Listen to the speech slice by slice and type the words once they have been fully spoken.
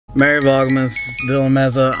Merry Vlogmas, Dylan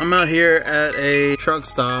Meza. I'm out here at a truck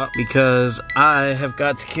stop because I have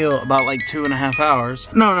got to kill about like 2.5 hours.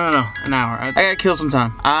 No, an hour. I gotta kill some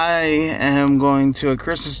time. I am going to a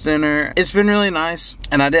Christmas dinner. It's been really nice.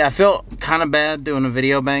 And I felt kind of bad doing a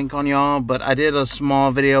video bank on y'all, but I did a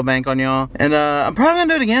small video bank on y'all. And I'm probably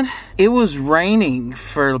gonna do it again. It was raining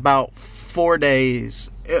for about 4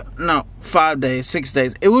 days. No, 5 days, 6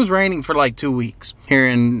 days. It was raining for like 2 weeks here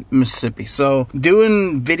in Mississippi. So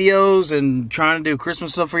doing videos and trying to do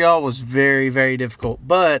Christmas stuff for y'all was very, very difficult.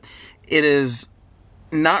 But it is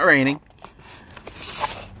not raining.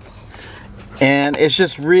 And it's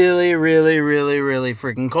just really, really, really, really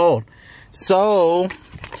freaking cold. So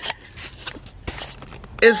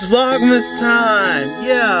it's Vlogmas time.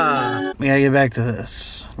 Yeah. We gotta get back to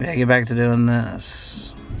this. We gotta get back to doing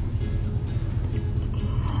this.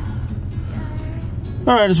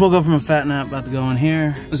 Alright, I just woke up from a fat nap, about to go in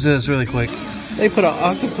here. Let's do this really quick. They put an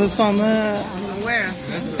octopus on that. Where?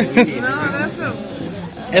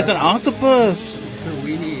 It's an octopus.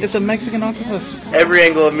 It's a Mexican octopus. Every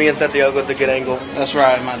angle of me in Santiago is a good angle. That's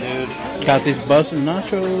right, my dude. Got these busted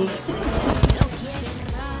nachos.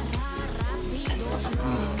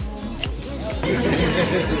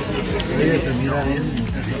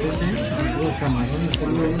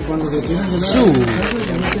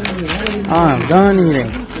 I'm done eating.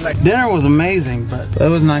 Dinner was amazing, but it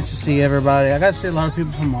was nice to see everybody. I got to see a lot of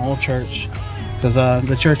people from my old church because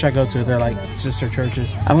the church I go to, they're like sister churches.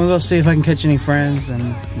 I'm gonna go see if I can catch any friends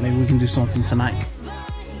and maybe we can do something tonight.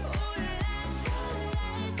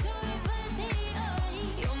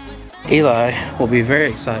 Eli will be very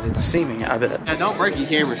excited to see me, I bet. Yeah, don't break your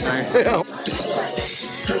camera, sir.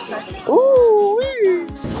 Ooh, wee.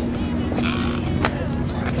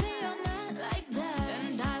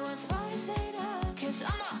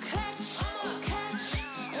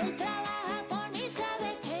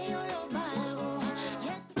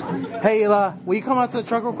 Hey Eli, will you come out to the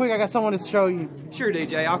truck real quick? I got someone to show you. Sure,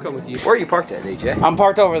 DJ, I'll come with you. Where are you parked at, DJ? I'm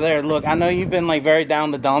parked over there. Look, I know you've been like very down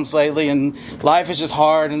the dumps lately and life is just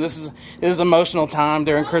hard and this is emotional time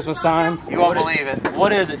during Christmas time. You won't believe it.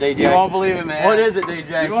 What is it, DJ? You won't believe it, man. What is it,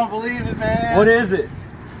 DJ? You won't believe it, man. What is it?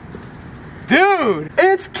 Dude,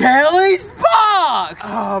 it's Kelly's box!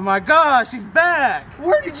 Oh my gosh, she's back.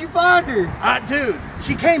 Where did you find her? Dude,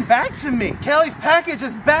 she came back to me. Kelly's package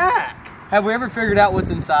is back. Have we ever figured out what's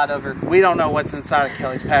inside of her? We don't know what's inside of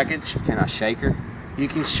Kelly's package. Can I shake her? You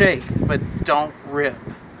can shake, but don't rip.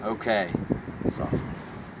 Okay. Soft.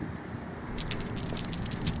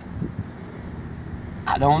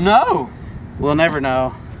 I don't know. We'll never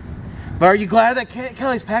know. But are you glad that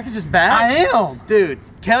Kelly's package is back? I am. Dude,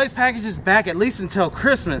 Kelly's package is back at least until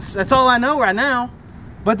Christmas. That's all I know right now.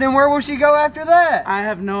 But then where will she go after that? I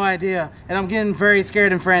have no idea. And I'm getting very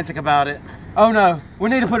scared and frantic about it. Oh no, we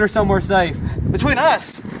need to put her somewhere safe. Between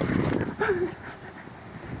us.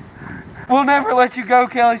 We'll never let you go,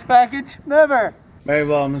 Kelly's package. Never. Very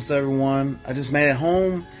well, miss everyone. I just made it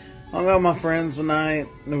home. Hung out with my friends tonight.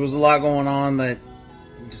 There was a lot going on that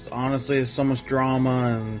just honestly is so much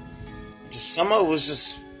drama and just some of it was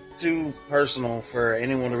just too personal for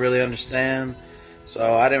anyone to really understand.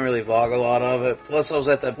 So I didn't really vlog a lot of it. Plus I was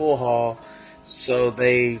at that pool hall. So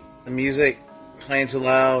the music playing too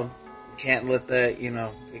loud. Can't let that, you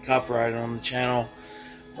know, get copyrighted on the channel.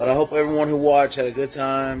 But I hope everyone who watched had a good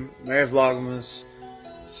time. Merry Vlogmas.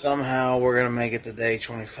 Somehow we're going to make it to day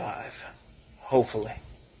 25. Hopefully.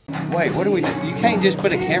 Wait, what do we do? You can't just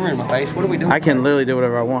put a camera in my face. What are we doing? I can literally do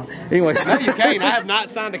whatever I want. Anyways. No, you can't. I have not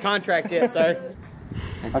signed a contract yet, sir.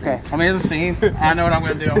 Okay, I'm in the scene. I know what I'm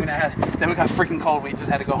going to do. I'm going to have... Then we got freaking cold. We just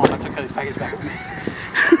had to go home. I took Kelly's package back with me.